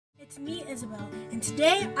it's me, Isabel, and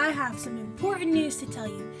today I have some important news to tell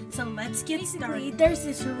you, so let's get started. There's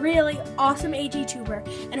this really awesome AG tuber,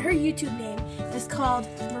 and her YouTube name is called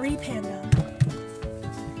Marie Panda.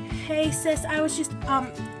 Hey sis, I was just,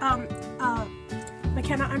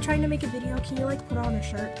 McKenna, I'm trying to make a video. Can you like put on a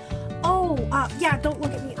shirt? Oh, yeah, don't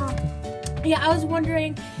look at me. Yeah, I was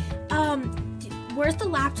wondering, where's the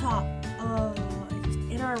laptop? It's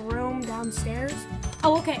in our room downstairs.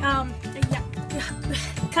 Oh, okay, yeah.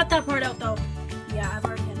 Cut that part out though. Yeah, I've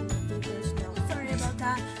already had bloopers. No, sorry about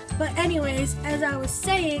that. But anyways, as I was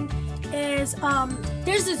saying, is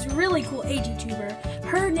there's this really cool AG tuber.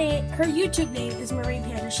 Her YouTube name is Marie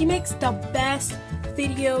Panda. She makes the best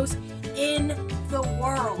videos in the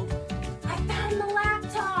world. I found the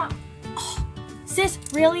laptop. Oh, sis,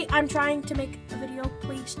 really? I'm trying to make a video.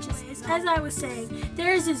 Please, just as I was saying,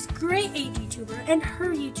 there's this great AG tuber, and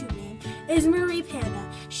her YouTube name is Marie Panda.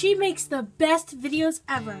 She makes the best videos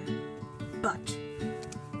ever. But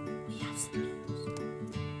we have some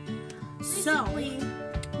news. So,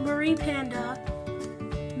 Marie Panda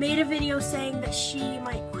made a video saying that she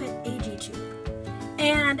might quit AGTube.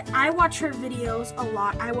 And I watch her videos a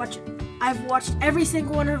lot. I've watched every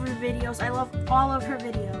single one of her videos. I love all of her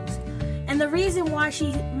videos. And the reason why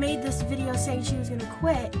she made this video saying she was gonna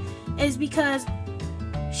quit is because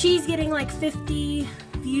she's getting like 50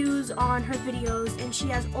 views on her videos, and she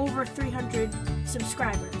has over 300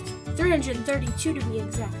 subscribers. 332 to be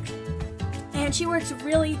exact. And she works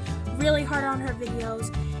really, really hard on her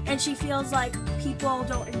videos, and she feels like people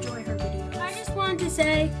don't enjoy her videos. I just wanted to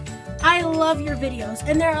say, I love your videos,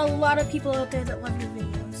 and there are a lot of people out there that love your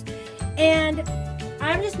videos. And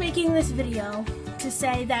I'm just making this video to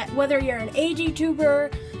say that whether you're an AG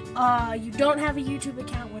tuber, you don't have a YouTube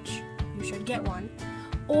account, which you should get one,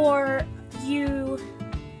 or you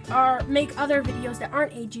make other videos that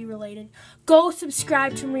aren't AG related, go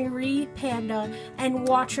subscribe to Marie Panda and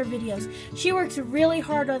watch her videos. She works really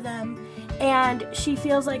hard on them, and she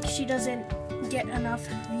feels like she doesn't get enough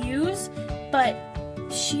views, but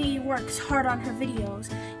she works hard on her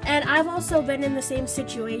videos. And I've also been in the same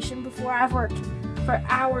situation before. I've worked for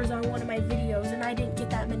hours on one of my videos and I didn't get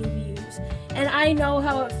that many views. And I know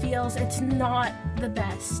how it feels. It's not the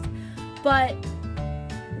best. But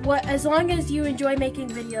as long as you enjoy making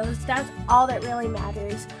videos, that's all that really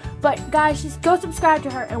matters. But guys, just go subscribe to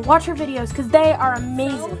her and watch her videos because they are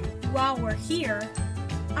amazing. So, while we're here,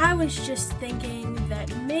 I was just thinking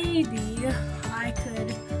that maybe I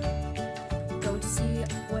could go to see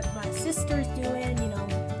what my sister's doing, you know,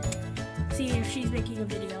 see if she's making a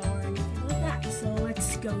video or anything like that. So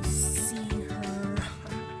let's go see her.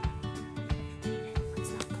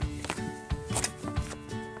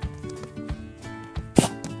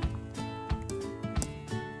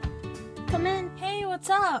 Come in. Hey, what's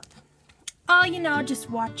up? Oh, you know, just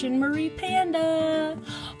watching Marie Panda.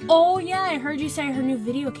 Oh yeah, I heard you say her new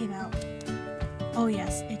video came out. Oh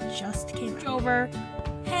yes, it just came over.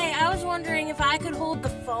 Hey, I was wondering if I could hold the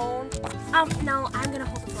phone. No, I'm gonna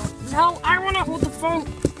hold the phone. No, I wanna hold the phone.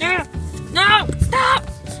 No, no, stop!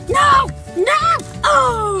 No, no!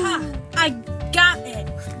 Oh, ha, I got it.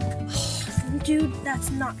 Dude, that's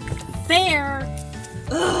not fair.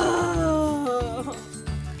 Ugh.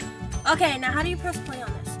 Okay, now how do you press play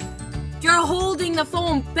on this? You're holding the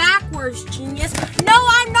phone backwards, genius. No,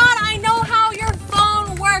 I'm not. I know how your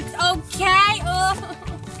phone works, okay?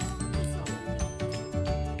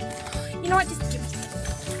 You know what? Just give me.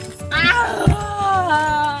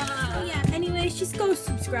 Oh, yeah, anyways, just go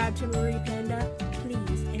subscribe to Marie Panda,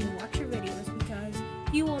 please, and watch her videos because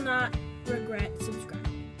you will not regret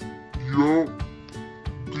subscribing. Yup,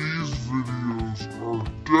 these videos are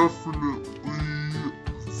definitely the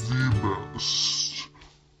best.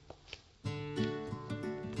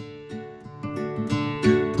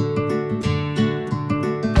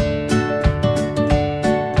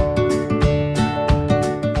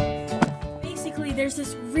 There's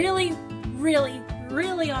this really, really,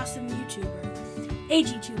 really awesome YouTuber,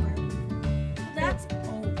 AG tuber. That's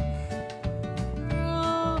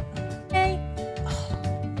hey.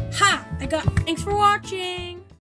 Ha! I got. Thanks for watching.